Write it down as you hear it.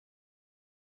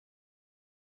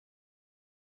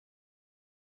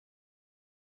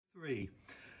3.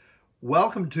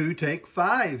 Welcome to Take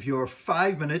 5, your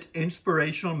 5-minute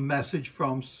inspirational message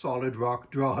from Solid Rock,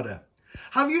 Drogheda.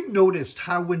 Have you noticed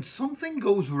how when something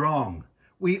goes wrong,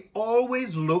 we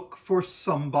always look for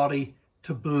somebody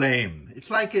to blame? It's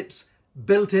like it's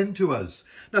built into us.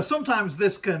 Now, sometimes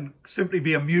this can simply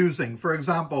be amusing. For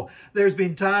example, there's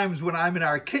been times when I'm in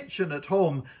our kitchen at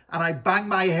home and I bang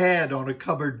my head on a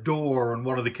cupboard door on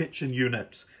one of the kitchen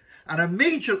units. And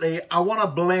immediately I want to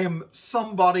blame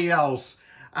somebody else.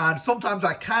 And sometimes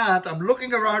I can't. I'm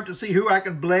looking around to see who I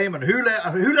can blame and who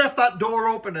left that door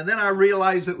open. And then I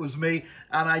realize it was me.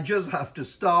 And I just have to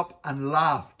stop and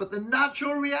laugh. But the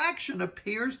natural reaction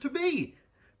appears to be,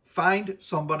 find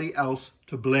somebody else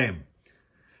to blame.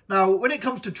 Now, when it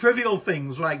comes to trivial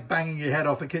things like banging your head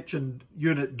off a kitchen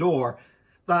unit door,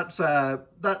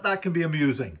 that can be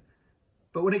amusing.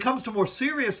 But when it comes to more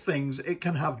serious things, it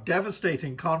can have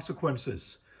devastating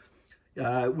consequences.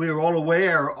 We're all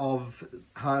aware of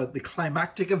how the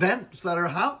climactic events that are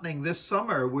happening this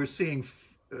summer. We're seeing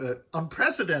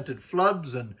unprecedented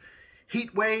floods and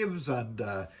heat waves and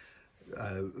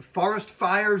forest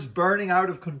fires burning out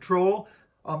of control.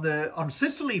 On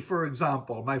Sicily, for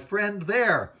example, my friend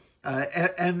there,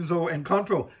 Enzo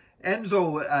Encontro,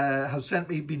 Enzo has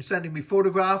been sending me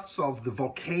photographs of the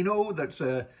volcano that's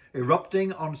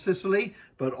erupting on Sicily,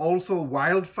 but also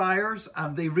wildfires,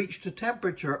 and they reached a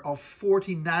temperature of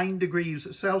 49 degrees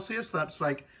Celsius. That's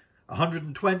like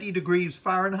 120 degrees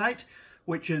Fahrenheit,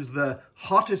 which is the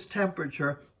hottest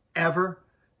temperature ever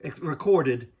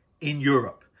recorded in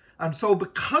Europe. And so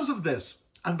because of this,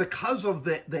 and because of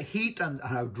the heat and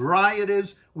how dry it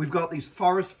is, we've got these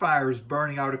forest fires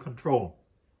burning out of control.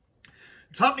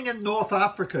 It's happening in North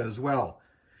Africa as well.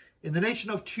 In the nation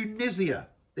of Tunisia,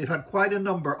 they've had quite a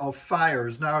number of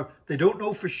fires. Now, they don't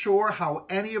know for sure how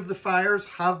any of the fires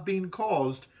have been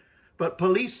caused, but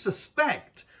police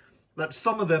suspect that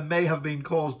some of them may have been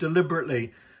caused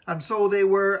deliberately. And so they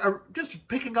were just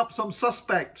picking up some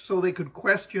suspects so they could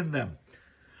question them.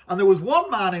 And there was one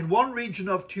man in one region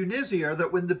of Tunisia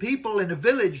that when the people in a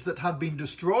village that had been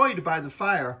destroyed by the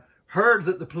fire heard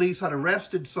that the police had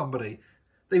arrested somebody,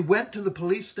 they went to the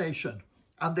police station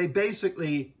and they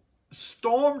basically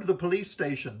stormed the police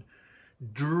station,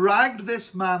 dragged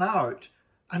this man out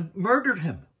and murdered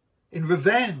him in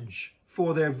revenge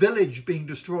for their village being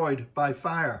destroyed by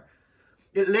fire.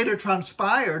 It later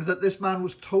transpired that this man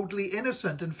was totally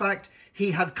innocent. In fact,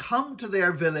 he had come to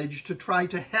their village to try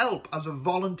to help as a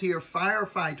volunteer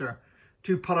firefighter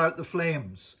to put out the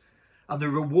flames. And the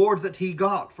reward that he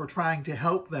got for trying to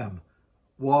help them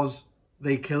was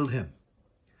they killed him.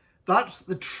 That's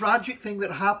the tragic thing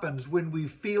that happens when we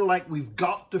feel like we've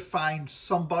got to find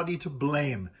somebody to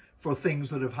blame for things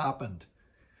that have happened.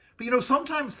 But you know,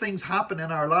 sometimes things happen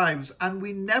in our lives and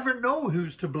we never know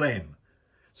who's to blame.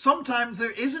 Sometimes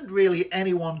there isn't really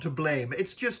anyone to blame.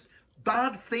 It's just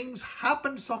bad things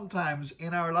happen sometimes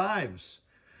in our lives.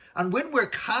 And when we're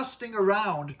casting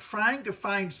around trying to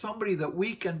find somebody that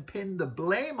we can pin the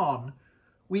blame on,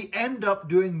 we end up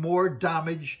doing more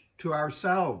damage to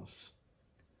ourselves.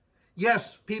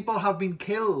 Yes, people have been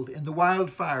killed in the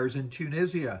wildfires in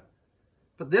Tunisia,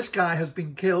 but this guy has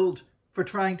been killed for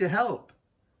trying to help.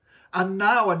 And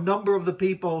now a number of the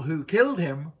people who killed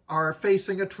him are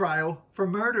facing a trial for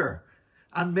murder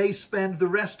and may spend the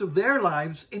rest of their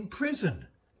lives in prison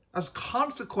as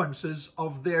consequences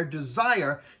of their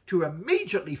desire to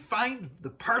immediately find the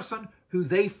person who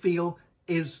they feel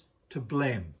is to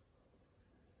blame.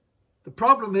 The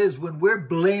problem is when we're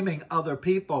blaming other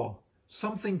people,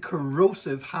 something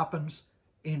corrosive happens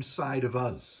inside of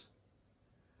us.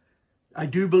 I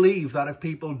do believe that if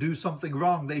people do something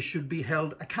wrong, they should be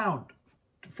held to account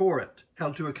for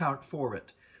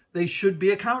it. They should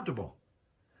be accountable.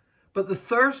 But the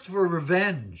thirst for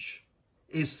revenge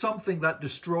is something that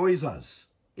destroys us,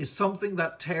 is something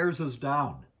that tears us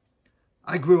down.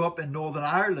 I grew up in Northern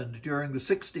Ireland during the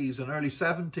 60s and early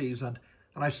 70s, and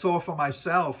I saw for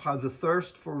myself how the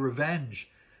thirst for revenge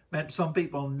meant some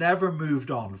people never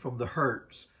moved on from the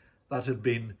hurts that had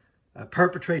been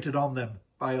perpetrated on them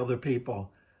by other people.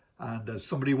 And as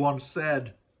somebody once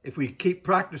said, if we keep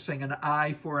practicing an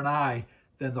eye for an eye,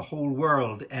 then the whole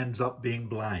world ends up being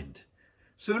blind.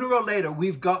 Sooner or later,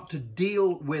 we've got to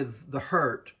deal with the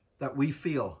hurt that we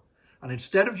feel. And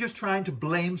instead of just trying to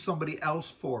blame somebody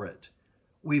else for it,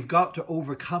 we've got to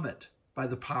overcome it by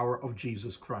the power of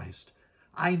Jesus Christ.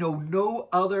 I know no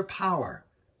other power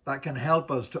that can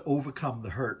help us to overcome the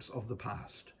hurts of the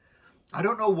past. I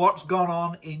don't know what's gone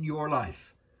on in your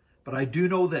life, but I do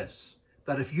know this,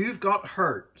 that if you've got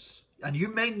hurts, and you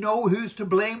may know who's to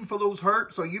blame for those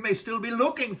hurts, or you may still be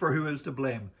looking for who is to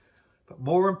blame, but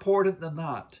more important than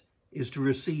that is to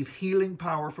receive healing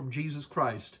power from Jesus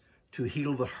Christ to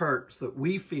heal the hurts that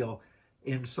we feel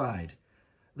inside.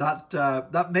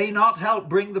 That may not help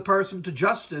bring the person to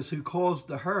justice who caused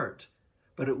the hurt,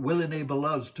 but it will enable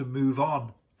us to move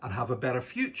on and have a better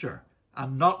future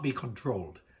and not be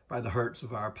controlled by the hurts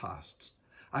of our pasts.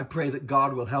 I pray that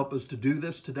God will help us to do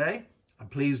this today,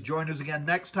 and please join us again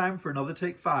next time for another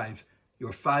Take 5,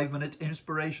 your 5-minute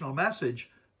inspirational message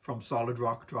from Solid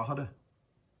Rock Drogheda.